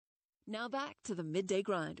Now back to the Midday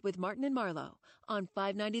Grind with Martin and Marlowe on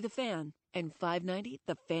 590 The Fan and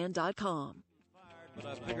 590thefan.com. But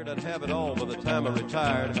I figured I'd have it all by the time I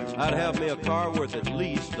retired. I'd have me a car worth at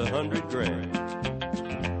least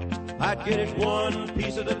 $100,000. I'd get it one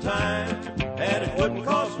piece at a time, and it wouldn't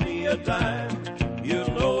cost me a dime.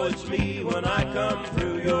 You'll know it's me when I come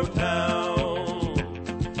through your town.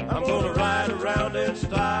 I'm gonna ride around in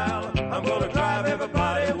style. I'm gonna drive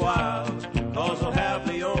everybody wild, 'cause I'll have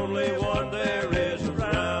the only one there is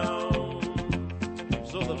around.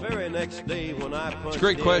 So the very next day when I punched, it's a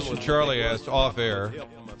great question Charlie asked off air.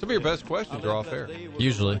 Some of your best questions are off air.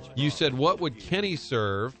 Usually. You said, what would Kenny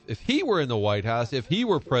serve if he were in the White House, if he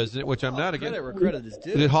were president, which I'm not against. Credit where credit is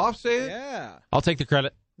due. Did Hoff say it? Yeah. I'll take the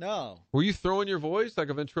credit. No. Were you throwing your voice like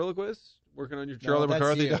a ventriloquist? Working on your Charlie that's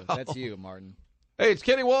McCarthy? You. No. That's you, Martin. Hey, it's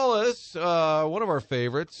Kenny Wallace, one of our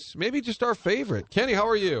favorites. Maybe just our favorite. Kenny, how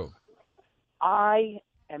are you? I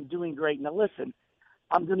am doing great. Now, listen,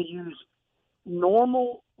 I'm going to use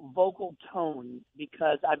normal vocal tone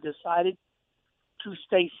because I've decided to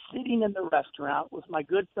stay sitting in the restaurant with my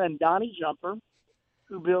good friend Donnie Jumper,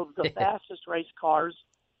 who builds the fastest race cars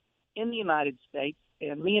in the United States.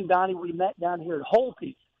 And me and Donnie, we met down here at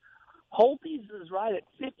Holtby's. Holtby's is right at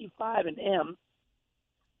 55 and M.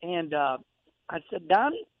 And I said,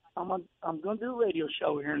 Donnie, I'm going to do a radio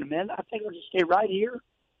show here in a minute. I think I'll just stay right here.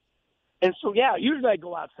 And so, yeah, usually I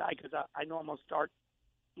go outside because I know I'm going to start,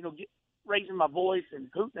 raising my voice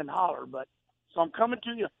and hooting and holler. But so I'm coming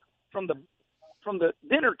to you from the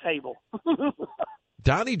dinner table.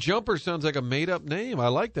 Donnie Jumper sounds like a made-up name. I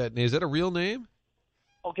like that. Is that a real name?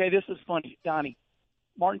 Okay, this is funny, Donnie.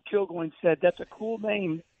 Martin Kilgoyne said, that's a cool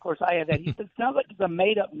name. Of course, I had that. He said, sounds like it's a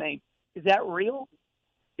made-up name. Is that real?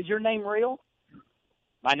 Is your name real?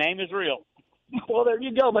 My name is real. Well, there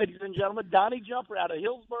you go, ladies and gentlemen. Donnie Jumper out of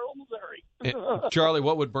Hillsboro, Missouri. Charlie,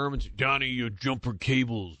 what would Berman say? Donnie, your Jumper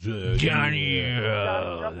Cables. Johnny,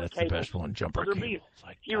 that's the best one, Jumper Cables.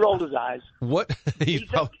 He rolled his eyes. What? He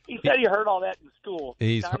said he heard all that in school.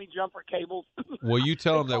 Donnie Jumper Cables. Well, you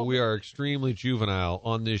tell him that we are extremely juvenile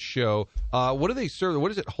on this show. What do they serve?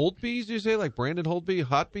 What is it? Holtby's, do you say? Like Brandon Holtby?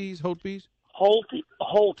 Hotbees? Holtby's?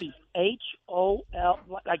 Holtby's. H-O-L,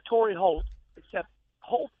 like Torrey Holt, except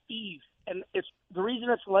Holtby's. And it's the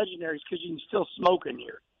reason it's legendary is because you can still smoke in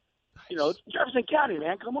here. It's Jefferson County,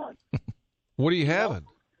 man. Come on. What are you having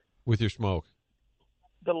with your smoke?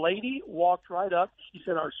 The lady walked right up. She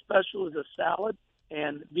said, our special is a salad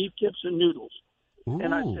and beef tips and noodles. Ooh.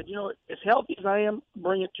 And I said, as healthy as I am,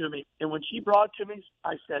 bring it to me. And when she brought it to me,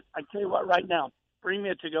 I said, I tell you what, right now, bring me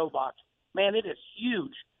a to-go box. Man, it is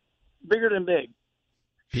huge, bigger than big.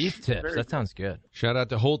 Beef tips. That sounds good. Shout out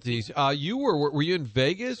to Holtby's. You were you in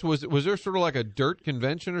Vegas? Was there sort of like a dirt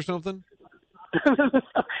convention or something?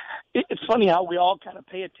 It's funny how we all kind of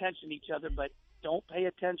pay attention to each other, but don't pay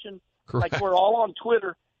attention. Correct. Like we're all on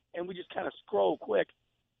Twitter and we just kind of scroll quick.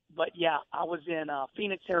 But yeah, I was in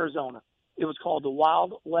Phoenix, Arizona. It was called the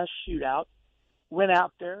Wild West Shootout. Went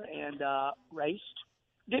out there and raced.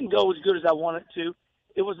 Didn't go as good as I wanted to.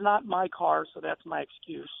 It was not my car, so that's my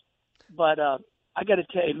excuse. But I got to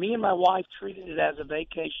tell you, me and my wife treated it as a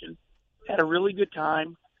vacation, had a really good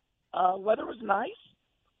time. Weather was nice,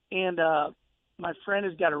 and my friend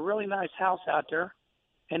has got a really nice house out there,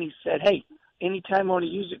 and he said, hey, anytime you want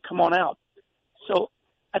to use it, come on out. So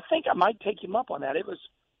I think I might take him up on that. It was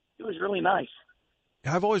really nice.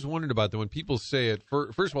 I've always wondered about that when people say it.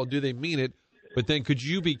 First of all, do they mean it? But then could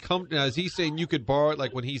you be comfortable? Is he saying you could borrow it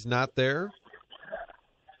like when he's not there?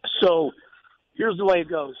 So here's the way it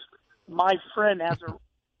goes. My friend has a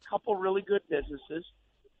couple really good businesses.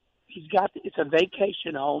 It's a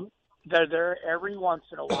vacation home. They're there every once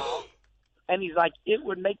in a while. And he's like, it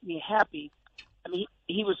would make me happy. I mean,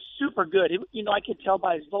 he was super good. I could tell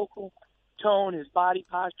by his vocal tone, his body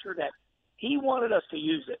posture that he wanted us to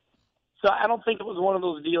use it. So I don't think it was one of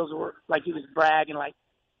those deals where like he was bragging, like,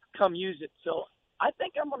 come use it. So I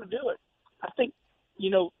think I'm going to do it. I think,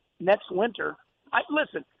 next winter,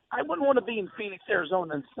 I wouldn't want to be in Phoenix,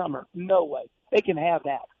 Arizona in summer. No way. They can have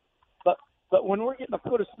that. But when we're getting a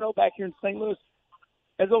foot of snow back here in St. Louis,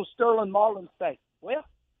 as those Sterling Marlins say, well,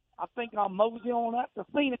 I think I'll mosey on out to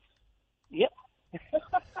Phoenix. Yep.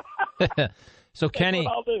 So, Kenny,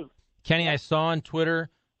 I'll do. Kenny, I saw on Twitter,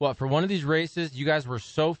 for one of these races, you guys were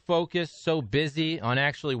so focused, so busy on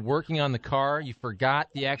actually working on the car, you forgot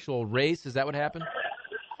the actual race. Is that what happened?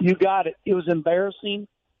 You got it. It was embarrassing.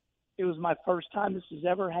 It was my first time this has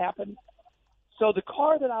ever happened. So the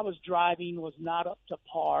car that I was driving was not up to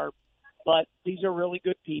par, but these are really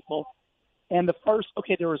good people. And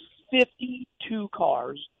there was 52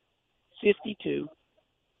 cars, 52.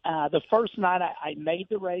 The first night I made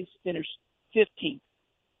the race, finished 15th,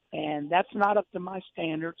 and that's not up to my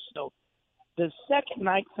standards. So the second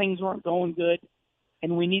night things weren't going good,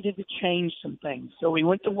 and we needed to change some things. So we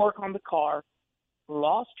went to work on the car,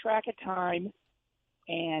 lost track of time,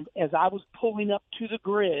 and as I was pulling up to the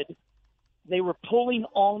grid, they were pulling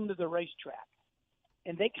onto the racetrack.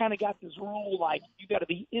 And they kind of got this rule like you got to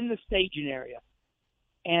be in the staging area.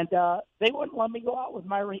 And they wouldn't let me go out with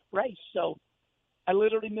my race. So I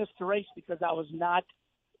literally missed the race because I was not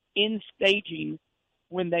in staging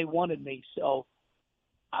when they wanted me. So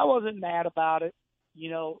I wasn't mad about it. You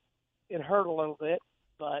know, it hurt a little bit,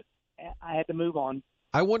 but I had to move on.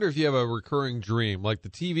 I wonder if you have a recurring dream, like the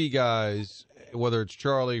TV guys, whether it's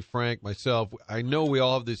Charlie, Frank, myself. I know we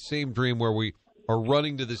all have this same dream where we are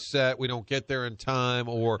running to the set, we don't get there in time,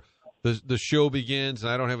 or the show begins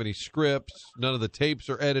and I don't have any scripts, none of the tapes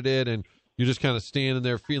are edited, and you're just kind of standing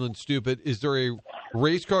there feeling stupid. Is there a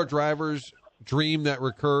race car driver's dream that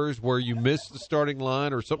recurs where you miss the starting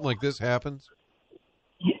line or something like this happens?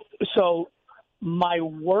 So my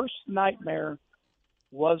worst nightmare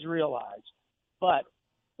was realized, but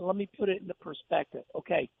let me put it into perspective.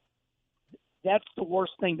 Okay, that's the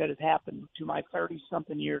worst thing that has happened to my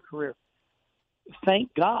 30-something year career.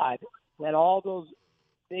 Thank God that all those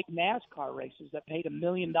big NASCAR races that paid $1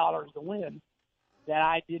 million to win, that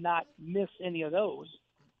I did not miss any of those.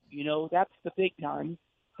 You know, that's the big time,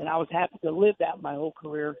 and I was happy to live that my whole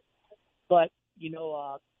career. But, you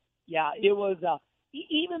know, it was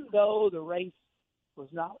even though the race was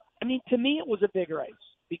not – I mean, to me it was a big race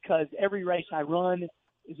because every race I run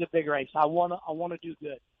is a big race. I want to do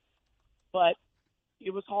good. But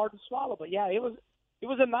it was hard to swallow. But, yeah, it was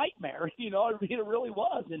a nightmare, you know, it really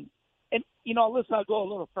was. And you know, listen, I'll go a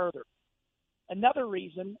little further. Another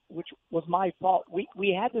reason, which was my fault,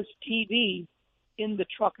 we had this TV in the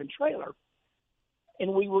truck and trailer,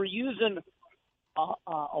 and we were using a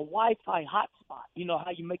Wi-Fi hotspot. You know how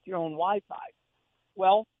you make your own Wi-Fi.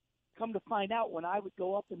 Well, come to find out, when I would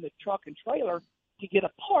go up in the truck and trailer to get a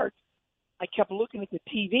part, I kept looking at the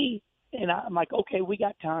TV, and I'm like, okay, we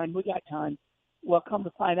got time. Well, come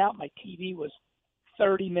to find out, my TV was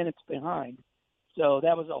 30 minutes behind. So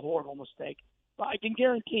that was a horrible mistake. But I can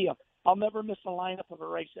guarantee you, I'll never miss a lineup of a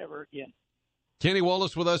race ever again. Kenny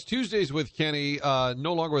Wallace with us. Tuesdays with Kenny,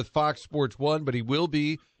 no longer with Fox Sports 1, but he will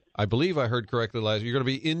be, I believe I heard correctly last, you're going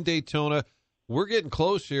to be in Daytona. We're getting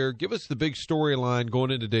close here. Give us the big storyline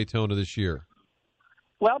going into Daytona this year.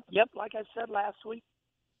 Well, yep, like I said last week,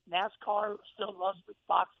 NASCAR still loves me.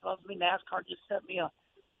 Fox loves me. NASCAR just sent me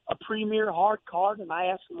a premier hard card, and I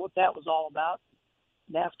asked them what that was all about.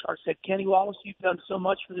 NASCAR said, Kenny Wallace, you've done so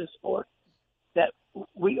much for this sport that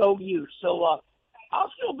we owe you. So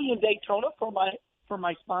I'll still be in Daytona for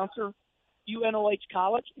my sponsor, UNOH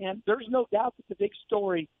College, and there's no doubt that the big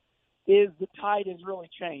story is the tide has really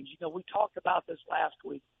changed. You know, we talked about this last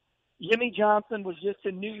week. Jimmy Johnson was just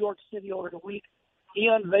in New York City over the week. He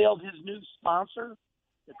unveiled his new sponsor,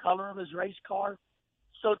 the color of his race car.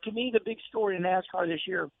 So to me, the big story in NASCAR this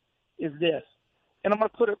year is this, and I'm going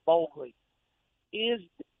to put it boldly. Is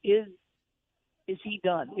he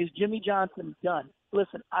done? Is Jimmy Johnson done?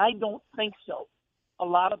 Listen, I don't think so. A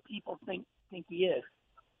lot of people think he is.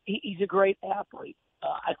 He's a great athlete.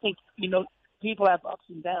 I think, you know, people have ups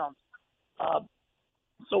and downs.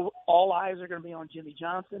 So all eyes are going to be on Jimmy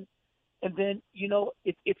Johnson. And then, you know,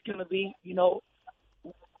 it's going to be, you know,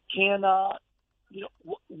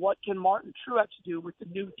 what can Martin Truex do with the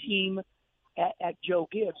new team at Joe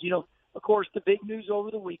Gibbs? You know, of course, the big news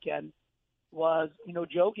over the weekend was, you know,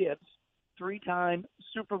 Joe Gibbs, 3-time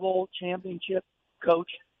Super Bowl championship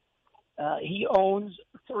coach. He owns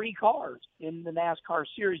 3 cars in the NASCAR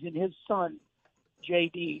series, and his son,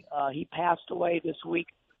 JD, he passed away this week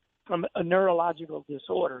from a neurological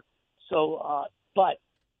disorder. So, but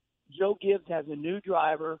Joe Gibbs has a new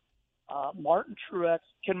driver, Martin Truex.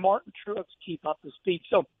 Can Martin Truex keep up the speed?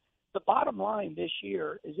 So the bottom line this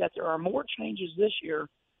year is that there are more changes this year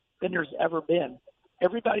than there's ever been.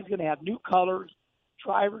 Everybody's going to have new colors,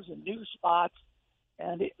 drivers, and new spots,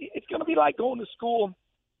 and it's going to be like going to school,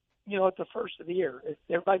 you know, at the first of the year.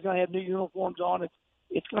 Everybody's going to have new uniforms on.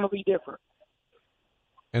 It's going to be different.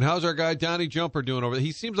 And how's our guy Donnie Jumper doing over there?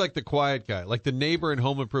 He seems like the quiet guy, like the neighbor in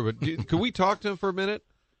Home Improvement. Could we talk to him for a minute?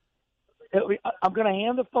 I'm going to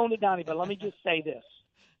hand the phone to Donnie, but let me just say this.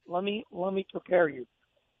 Let me prepare you.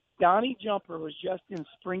 Donnie Jumper was just in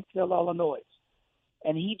Springfield, Illinois,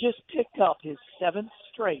 and he just picked up his 7th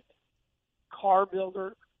straight car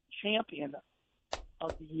builder champion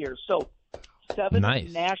of the year. So 7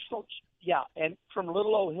 nice. national, and from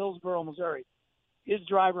little old Hillsboro, Missouri. His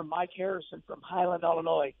driver, Mike Harrison from Highland,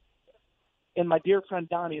 Illinois, And my dear friend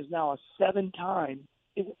Donnie is now a 7-time,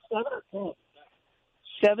 is it 7 or 10?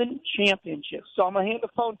 7 championships. So I'm going to hand the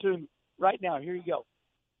phone to him right now. Here you go.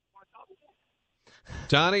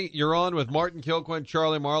 Donnie, you're on with Martin Kilquin,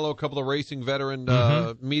 Charlie Marlowe, a couple of racing veteran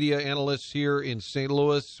media analysts here in St.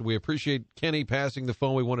 Louis. We appreciate Kenny passing the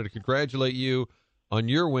phone. We wanted to congratulate you on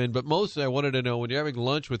your win, but mostly I wanted to know, when you're having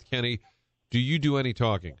lunch with Kenny, do you do any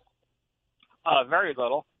talking? Very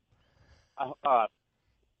little.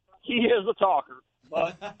 He is a talker,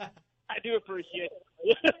 but I do appreciate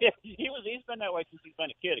it. He's been that way since he's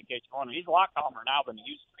been a kid at Cage Corner. He's a lot calmer now than he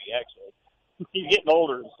used to be, actually. He's getting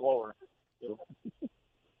older and slower.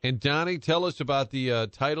 And Donnie, tell us about the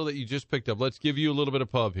title that you just picked up. Let's give you a little bit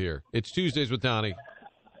of pub here. It's Tuesdays with Donnie.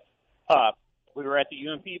 We were at the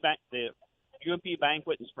UMP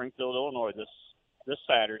banquet in Springfield, Illinois this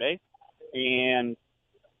Saturday, and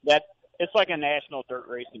it's like a national dirt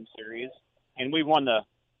racing series, and we won the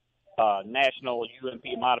national UMP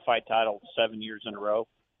modified title 7 years in a row.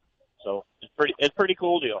 So it's pretty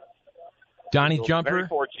cool deal. Donnie So Jumper.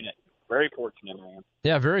 Very fortunate, man.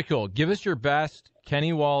 Yeah, very cool. Give us your best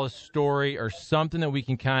Kenny Wallace story or something that we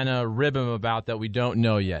can kind of rib him about that we don't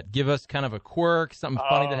know yet. Give us kind of a quirk, something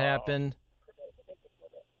funny that happened.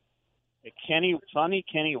 A funny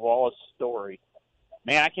Kenny Wallace story.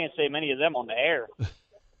 Man, I can't say many of them on the air.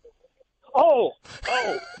 Oh,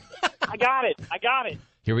 I got it.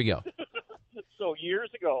 Here we go. So years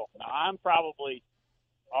ago, I'm probably,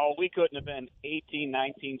 we couldn't have been 18,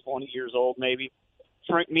 19, 20 years old maybe.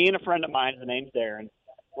 Me and a friend of mine, his name's Darren,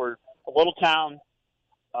 we're a little town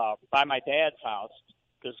by my dad's house,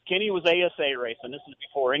 because Kenny was ASA racing. This is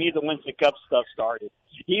before any of the Winston Cup stuff started.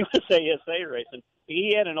 He was ASA racing.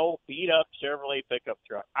 He had an old beat-up Chevrolet pickup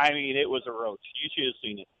truck. I mean, it was a roach. You should have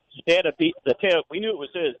seen it. It had the tail. We knew it was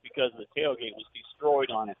his because the tailgate was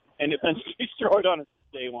destroyed on it, and it's been destroyed on it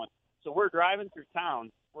since day one. So we're driving through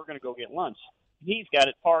town. We're going to go get lunch. He's got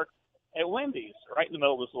it parked at Wendy's right in the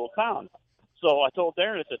middle of this little town. So I told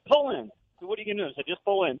Darren, I said, pull in. So what are you going to do? I said, just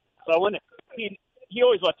pull in. So I went in. He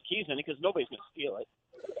always left the keys in it because nobody's going to steal it.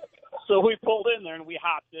 So we pulled in there, and we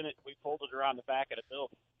hopped in it. We pulled it around the back of the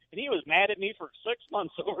building. And he was mad at me for 6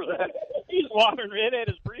 months over that. He's wandering in, had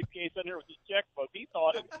his briefcase in there with his checkbook. He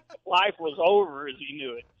thought life was over as he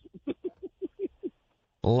knew it.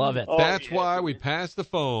 Love it. That's why we passed the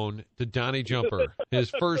phone to Donnie Jumper.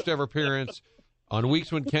 His first ever appearance. On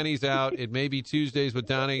weeks when Kenny's out, it may be Tuesdays with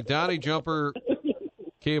Donnie. Donnie Jumper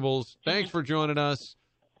Cables, thanks for joining us.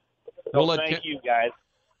 Thank you, guys.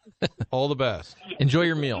 All the best. Enjoy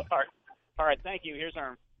your meal. All right, thank you. Here's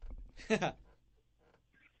Arm.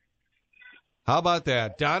 How about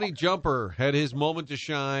that? Donnie Jumper had his moment to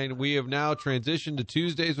shine. We have now transitioned to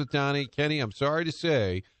Tuesdays with Donnie. Kenny, I'm sorry to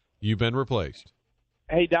say, you've been replaced.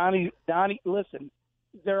 Hey, Donnie, listen,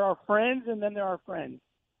 there are friends and then there are friends.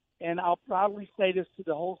 And I'll probably say this to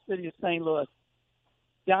the whole city of St. Louis.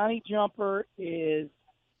 Donnie Jumper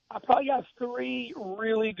I probably got 3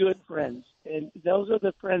 really good friends. And those are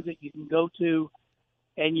the friends that you can go to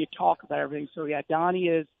and you talk about everything. So, yeah, Donnie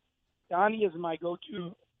is my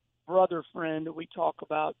go-to brother friend. We talk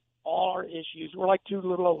about all our issues. We're like 2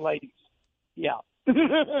 little old ladies. Yeah.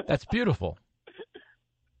 That's beautiful.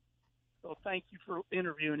 So thank you for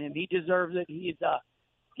interviewing him. He deserves it. He's a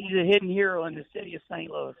hidden hero in the city of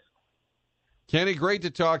St. Louis. Kenny, great to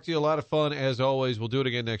talk to you. A lot of fun, as always. We'll do it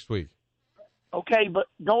again next week. Okay, but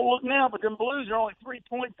don't look now, but them Blues are only 3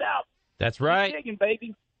 points out. That's right. Keep shaking,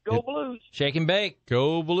 baby. Go Blues. Shake and bake.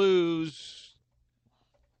 Go Blues.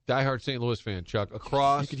 Diehard St. Louis fan, Chuck.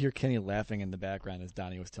 Across. You could hear Kenny laughing in the background as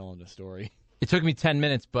Donnie was telling the story. It took me 10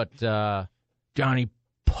 minutes, but Johnny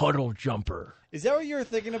Puddle Jumper. Is that what you were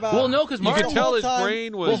thinking about? Well, no, because you could tell his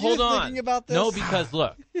brain was. Well, hold on. Thinking about this? No, because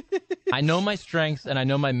look, I know my strengths and I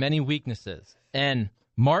know my many weaknesses. And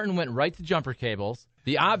Martin went right to jumper cables,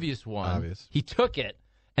 the obvious one. Obvious. He took it,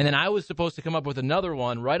 and then I was supposed to come up with another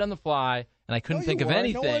one right on the fly, and I couldn't think of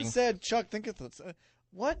anything. No one said, Chuck, think of this.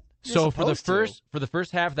 What? So for the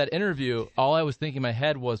first half of that interview, all I was thinking in my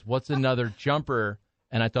head was, what's another jumper?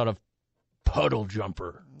 And I thought of Puddle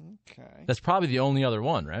Jumper. Okay. That's probably the only other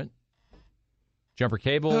one, right? Jumper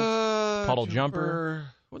cable, Puddle Jumper.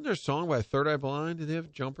 Wasn't there a song by Third Eye Blind? Did they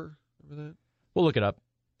have Jumper? Remember that? We'll look it up.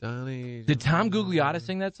 Donnie. Did Tom Gugliotta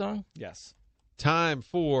sing that song? Yes. Time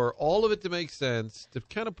for all of it to make sense, to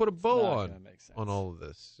kind of put a bow on all of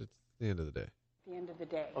this. It's the end of the day. The end of the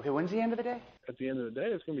day. Okay, when's the end of the day? At the end of the day,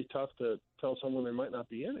 it's going to be tough to tell someone they might not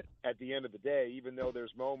be in it. At the end of the day, even though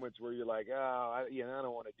there's moments where you're like, I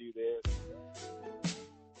don't want to do this.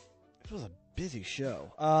 was a busy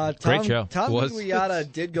show. Great show. Tom Was.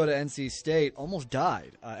 Gugliotta did go to NC State, almost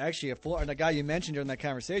died. Actually, the guy you mentioned during that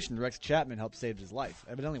conversation, Rex Chapman, helped save his life.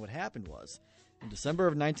 Evidently what happened was, in December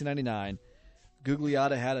of 1999,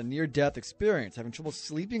 Gugliotta had a near-death experience, having trouble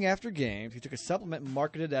sleeping after games. He took a supplement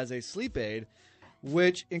marketed as a sleep aid,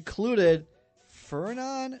 which included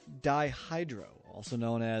Fernon dihydro, also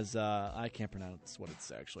known as, I can't pronounce what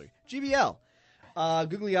it's actually, GBL.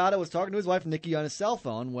 Gugliotta was talking to his wife, Nikki, on his cell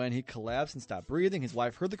phone when he collapsed and stopped breathing. His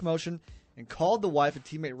wife heard the commotion and called the wife and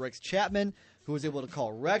teammate Rex Chapman, who was able to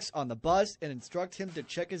call Rex on the bus and instruct him to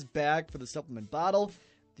check his bag for the supplement bottle.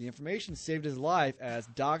 The information saved his life as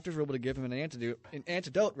doctors were able to give him an antidote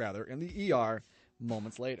in the ER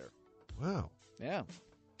moments later. Wow. Yeah.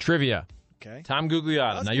 Trivia. Okay. Tom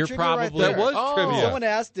Gugliotta. That's Now good you're trivia right probably there. That was trivia. Someone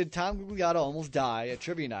asked, did Tom Gugliotta almost die at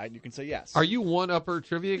trivia night? You can say yes. Are you one-upper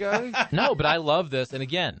trivia guy? No, but I love this. And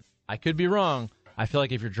again, I could be wrong. I feel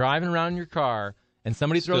like if you're driving around in your car and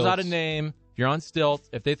somebody throws out a Stilts. name, if you're on stilts,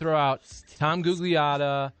 if they throw out Tom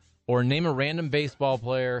Gugliotta or name a random baseball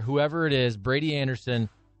player, whoever it is, Brady Anderson,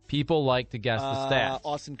 people like to guess the stats.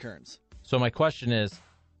 Austin Kearns. So my question is,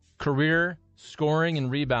 career scoring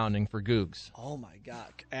and rebounding for Googs. Oh, my God.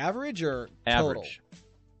 Average or total? Average.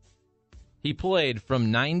 He played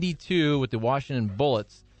from 92 with the Washington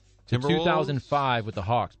Bullets to Timberwolves? 2005 with the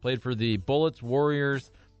Hawks. Played for the Bullets,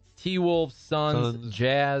 Warriors, T-Wolves, Suns,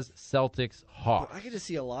 Jazz, Celtics, Hawks. I could just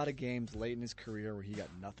see a lot of games late in his career where he got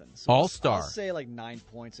nothing. So All-star. I'll say like 9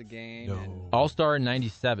 points a game No. and All-Star in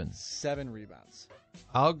 97. 7 rebounds.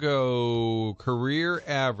 I'll go career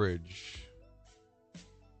average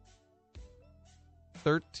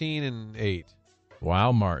 13 and 8.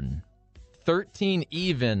 Wow, Martin. 13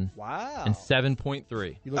 even Wow. and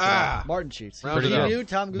 7.3. You look at Martin cheats. Round You it up. knew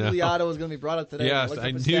Tom Gugliotta was going to be brought up today. Yes, Look up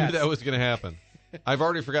I his knew stats. that was going to happen. I've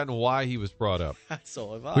already forgotten why he was brought up.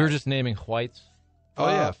 So have I. We were just naming whites. Oh,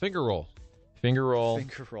 yeah, finger roll. Finger roll.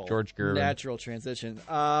 Finger roll. George Gervin. Natural transition.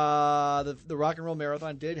 The Rock and Roll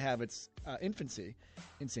Marathon did have its infancy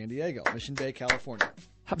in San Diego, Mission Bay, California.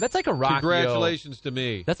 That's like a Rockio. Congratulations to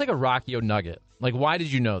me. That's like a Rockio nugget. Like, why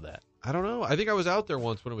did you know that? I don't know. I think I was out there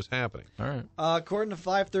once when it was happening. All right. According to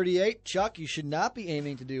 538, Chuck, you should not be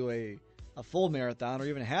aiming to do a full marathon or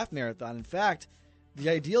even a half marathon. In fact, the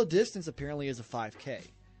ideal distance apparently is a 5K.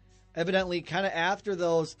 Evidently, kind of after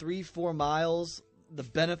those 3-4 miles, the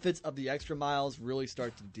benefits of the extra miles really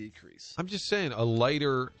start to decrease. I'm just saying, a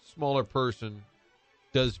lighter, smaller person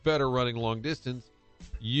does better running long distance.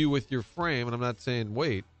 You with your frame, and I'm not saying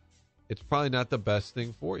weight, it's probably not the best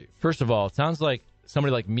thing for you. First of all, it sounds like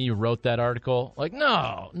somebody like me wrote that article. Like,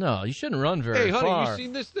 no, you shouldn't run very Hey, honey, far. you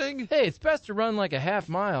seen this thing? Hey, it's best to run like a half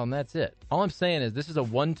mile, and that's it. All I'm saying is this is a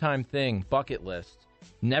one-time thing, bucket list.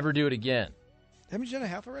 Never do it again. Haven't you done a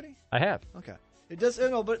half already? I have. Okay. It does,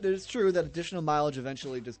 no, but it's true that additional mileage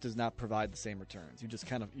eventually just does not provide the same returns. You just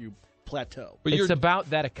you plateau. But It's about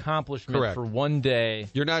that accomplishment Correct. for one day.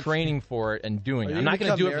 You're not training for it and doing Are it. you I'm gonna not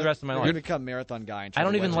going to become do it for the rest of my You're life. going to become marathon guy. And I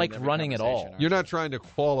don't try to even win like every running at all. conversation, aren't You're you? not trying to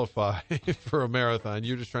qualify for a marathon.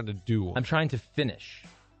 You're just trying to do one. I'm trying to finish.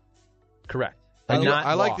 Correct. I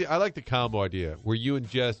Not like the combo idea where you and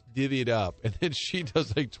Jess divvy it up, and then she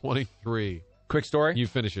does like 23. Quick story. You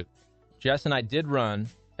finish it. Jess and I did run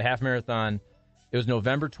a half marathon. It was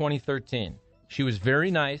November 2013. She was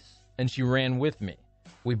very nice, and she ran with me.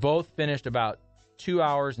 We both finished about 2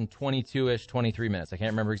 hours and 22-ish, 23 minutes. I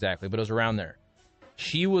can't remember exactly, but it was around there.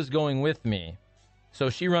 She was going with me, so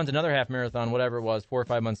she runs another half marathon, whatever it was, 4 or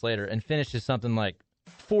 5 months later, and finishes something like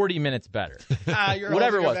 40 minutes better.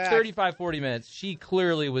 Whatever it was, 35, 40 minutes. She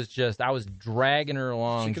clearly was I was dragging her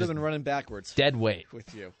along. She could have been running backwards. Dead weight.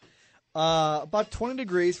 With you. About 20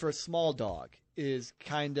 degrees for a small dog is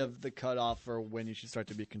kind of the cutoff for when you should start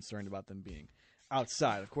to be concerned about them being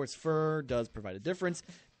outside. Of course, fur does provide a difference.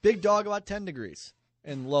 Big dog about 10 degrees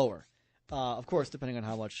and lower. Of course, depending on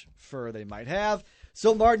how much fur they might have.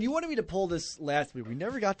 So, Martin, you wanted me to pull this last week. We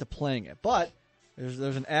never got to playing it, but there's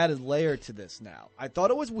an added layer to this now. I thought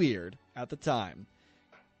it was weird at the time.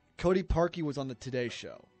 Cody Parkey was on the Today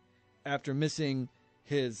Show after missing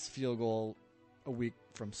his field goal a week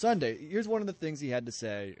from Sunday. Here's one of the things he had to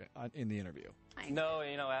say in the interview. No,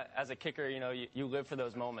 as a kicker, you live for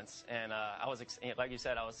those moments, and I was like you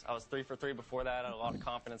said, I was 3 for 3 before that. I had a lot of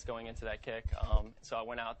confidence going into that kick, so I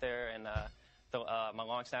went out there and my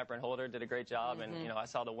long snapper and holder did a great job, and I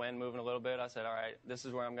saw the wind moving a little bit. I said, all right, this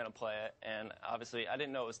is where I'm going to play it, and obviously I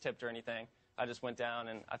didn't know it was tipped or anything. I just went down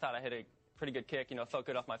and I thought I hit it pretty good kick. It felt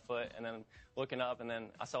good off my foot, and then looking up, and then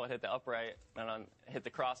I saw it hit the upright, and then hit the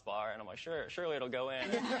crossbar, and I'm like, surely it'll go in.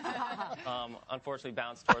 Unfortunately,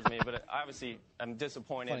 bounced towards me, but obviously I'm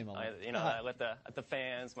disappointed. I let the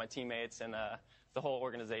fans, my teammates, and the whole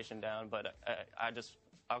organization down. But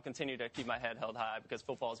I'll continue to keep my head held high because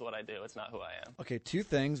football is what I do. It's not who I am. Okay, two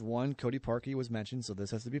things. One, Cody Parkey was mentioned, so this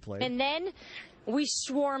has to be played. And then we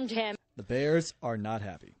swarmed him. The Bears are not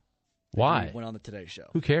happy. Why? He went on the Today Show.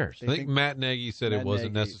 Who cares? I think Matt Nagy said it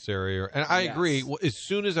wasn't necessary. And I agree. Well, as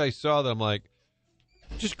soon as I saw that, I'm like,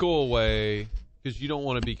 just go away because you don't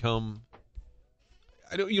want to become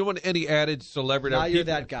 – you don't want any added celebrity. Now you're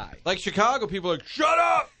that guy. Like Chicago, people are like, shut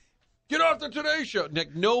up! Get off the Today Show.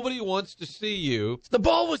 Nick, nobody wants to see you. The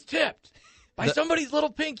ball was tipped by somebody's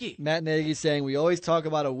little pinky. Matt Nagy saying we always talk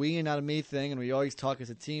about a we and not a me thing, and we always talk as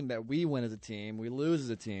a team that we win as a team, we lose as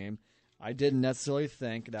a team. I didn't necessarily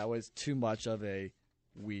think that was too much of a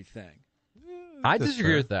we thing. I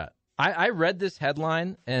disagree with that. I read this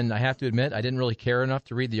headline, and I have to admit, I didn't really care enough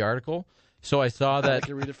to read the article. So I saw that. I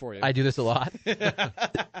can read it for you. I do this a lot.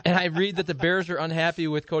 And I read that the Bears are unhappy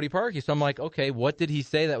with Cody Parkey. So I'm like, okay, what did he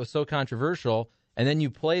say that was so controversial? And then you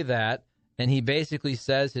play that, and he basically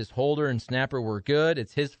says his holder and snapper were good.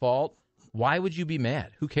 It's his fault. Why would you be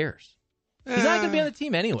mad? Who cares? He's not going to be on the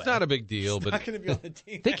team anyway. It's not a big deal. He's but not going to be on the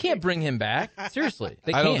team. They can't bring him back. Seriously.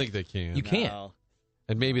 They can't. I don't think they can. You can't. No.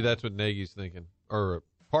 And maybe that's what Nagy's thinking, or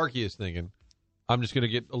Parkey is thinking. I'm just going to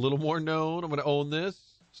get a little more known. I'm going to own this.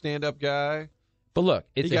 Stand-up guy. But look,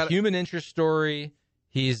 it's a human interest story.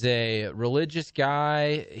 He's a religious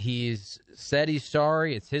guy. He's said he's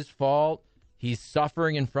sorry. It's his fault. He's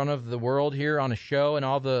suffering in front of the world here on a show, and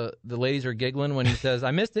all the ladies are giggling when he says,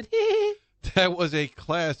 I missed it. That was a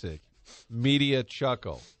classic media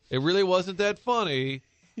chuckle. It really wasn't that funny.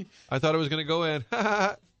 I thought it was going to go in.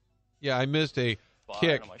 Yeah, I missed a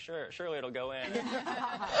kick. I'm like, surely it'll go in.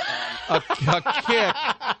 A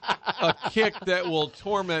kick that will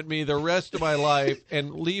torment me the rest of my life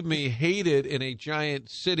and leave me hated in a giant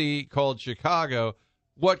city called Chicago.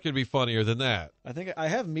 What could be funnier than that? I think I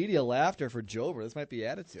have media laughter for Jover. This might be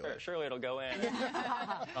added to it. Surely it'll go in.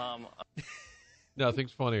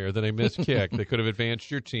 Nothing's funnier than a missed kick that could have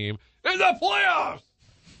advanced your team in the playoffs.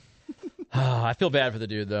 I feel bad for the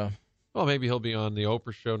dude, though. Well, maybe he'll be on the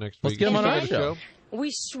Oprah show next week. Let's get him on our show.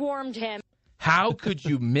 We swarmed him. How could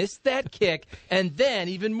you miss that kick? And then,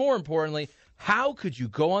 even more importantly, how could you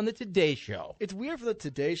go on the Today Show? It's weird for the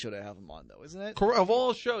Today Show to have him on, though, isn't it? Of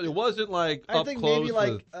all shows, it wasn't like I up think close maybe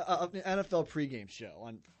like an NFL pregame show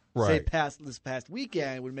on, say, this past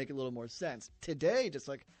weekend would make it a little more sense. Today, just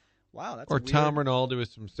like, wow, that's or weird. Tom Ronaldo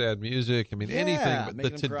with some sad music. I mean, anything but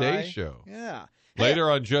the Today Show. Yeah.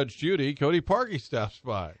 Later on Judge Judy, Cody Parkey stops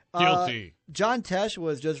by. Guilty. John Tesh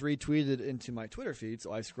was just retweeted into my Twitter feed,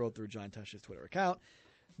 so I scrolled through John Tesh's Twitter account.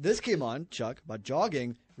 This came on, Chuck, about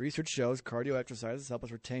jogging. Research shows cardio exercises help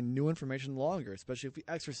us retain new information longer, especially if we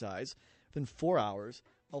exercise within 4 hours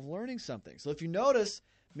of learning something. So if you notice,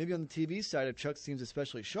 maybe on the TV side, if Chuck seems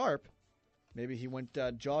especially sharp, maybe he went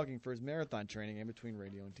jogging for his marathon training in between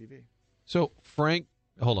radio and TV. So, Frank,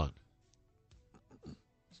 hold on.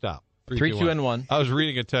 Stop. 3, 2, and 1. I was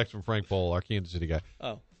reading a text from Frank Bowl, our Kansas City guy.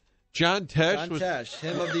 Oh. John Tesh John Tesh,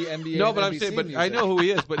 him of the NBA. No, but and I'm saying, music. I know who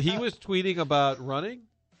he is, but he was tweeting about running?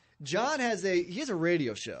 John has a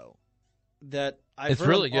radio show that I've It's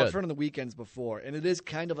really good. I've heard on the weekends before, and it is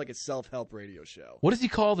kind of like a self-help radio show. What does he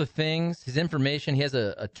call the things? His information? He has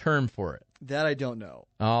a term for it. That I don't know.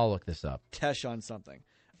 I'll look this up. Tesh on something.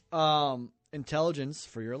 Intelligence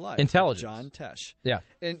for your life. Intelligence. John Tesh. Yeah.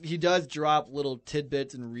 And he does drop little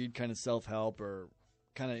tidbits and read kind of self-help or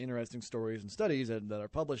kind of interesting stories and studies that are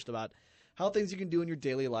published about how things you can do in your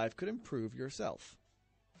daily life could improve yourself.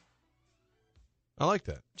 I like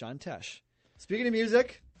that. John Tesh. Speaking of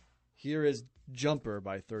music, here is Jumper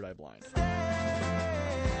by Third Eye Blind.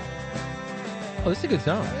 Oh, this is a good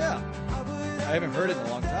song. Yeah. I haven't heard it in a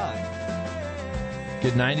long time.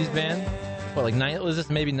 Good 90s band? What, like, was this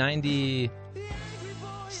maybe 97?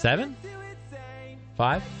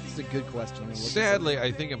 5? This is a good question. I mean, Sadly,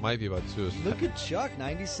 I think it might be about suicide. Look at Chuck,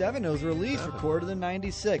 97. It was released, recorded in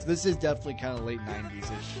 96. This is definitely kind of late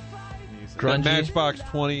 90s-ish music. Grungy. Matchbox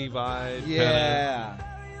 20 vibe. Yeah.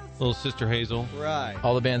 Little Sister Hazel. Right.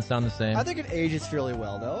 All the bands sound the same. I think it ages fairly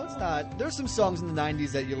well, though. It's not. There's some songs in the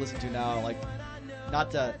 90s that you listen to now, like,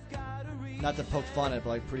 not to poke fun at, but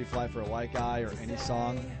like Pretty Fly for a White Guy or any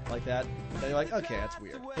song like that. And you're like, okay, that's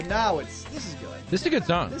weird. But now this is good. This is a good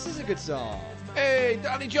song. This is a good song. Hey,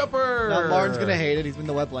 Donnie Jumper! Now Martin's going to hate it. He's been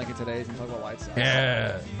the wet blanket today. He's going to talk about White Sox.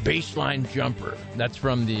 Yeah, baseline jumper. That's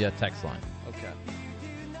from the text line. Okay.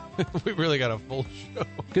 We really got a full show.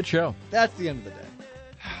 Good show. That's the end of the day.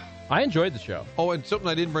 I enjoyed the show. Oh, and something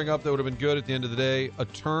I didn't bring up that would have been good at the end of the day, a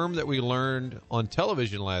term that we learned on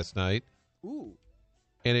television last night. Ooh.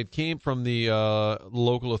 And it came from the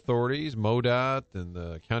local authorities, MoDOT and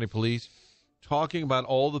the county police, talking about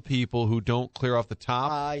all the people who don't clear off the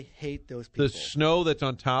top. I hate those people. The snow that's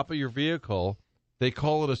on top of your vehicle, they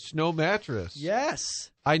call it a snow mattress.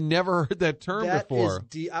 Yes. I never heard that term before.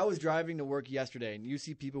 I was driving to work yesterday, and you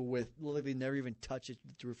see people with, like, they never even touch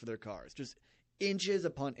the roof of their cars. Just inches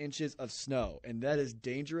upon inches of snow, and that is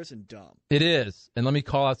dangerous and dumb. It is. And let me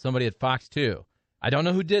call out somebody at Fox 2. I don't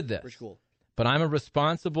know who did this. Pretty cool. But I'm a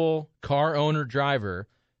responsible car owner driver,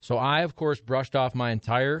 so I, of course, brushed off my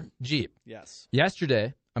entire Jeep. Yes.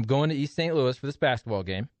 Yesterday, I'm going to East St. Louis for this basketball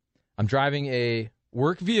game. I'm driving a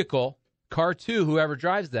work vehicle, Car 2, whoever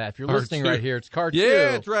drives that. If you're listening right here, it's Car 2.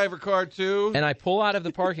 Yeah, driver Car 2. And I pull out of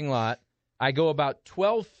the parking lot. I go about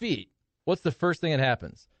 12 feet. What's the first thing that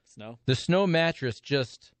happens? Snow. The snow mattress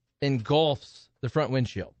just engulfs the front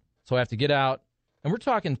windshield. So I have to get out. And we're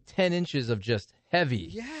talking 10 inches of just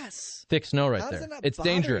heavy, thick snow right there. It's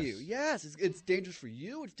dangerous. You? Yes, it's dangerous for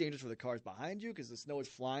you. It's dangerous for the cars behind you because the snow is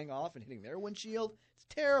flying off and hitting their windshield. It's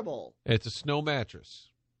terrible. It's a snow mattress.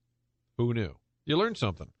 Who knew? You learned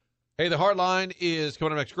something. Hey, the Hardline is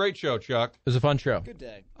coming up next. Great show, Chuck. It was a fun show. Good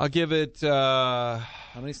day. I'll give it... How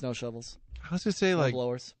many snow shovels? I was going to say like...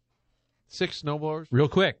 Blowers. 6 snowblowers? Real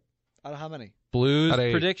quick. Out of how many? Blues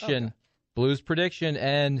prediction. Okay. Blues prediction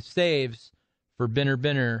and saves for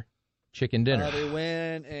Binner Chicken Dinner. They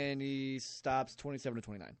win, and he stops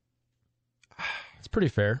 27-29. It's pretty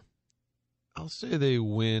fair. I'll say they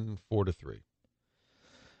win 4-3.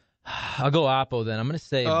 I'll go Oppo then. I'm going to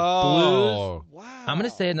say Blues. Wow. I'm going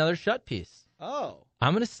to say another shut piece. Oh.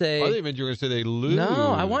 I'm going to say... I thought you meant you were going to say they lose.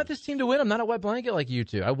 No, I want this team to win. I'm not a wet blanket like you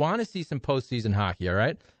two. I want to see some postseason hockey, all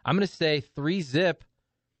right? I'm going to say 3-zip,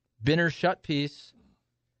 Binner shut piece,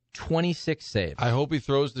 26 saves. I hope he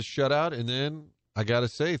throws the shutout, and then I got to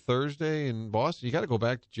say, Thursday in Boston, you got to go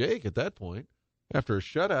back to Jake at that point. After a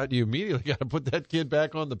shutout, you immediately got to put that kid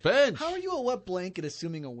back on the bench. How are you a wet blanket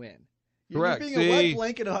assuming a win? Correct. You're being a wet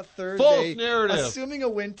blanket on Thursday. False narrative. Assuming a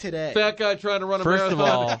win today. Fat guy trying to run a First marathon.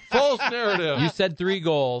 Of all, false narrative. You said 3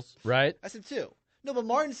 goals, right? I said 2. No, but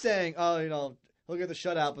Martin's saying, he'll get the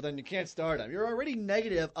shutout, but then you can't start him. You're already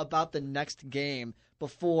negative about the next game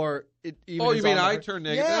before it even Oh, is you mean on I the... turned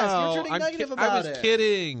negative? Yes, no, you're turning negative about it. I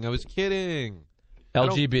was kidding.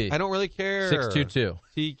 LGB. I don't really care. 622.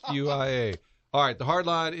 TQIA. All right, the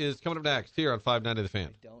Hardline is coming up next here on 590 The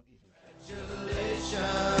Fan. I don't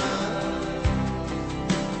even...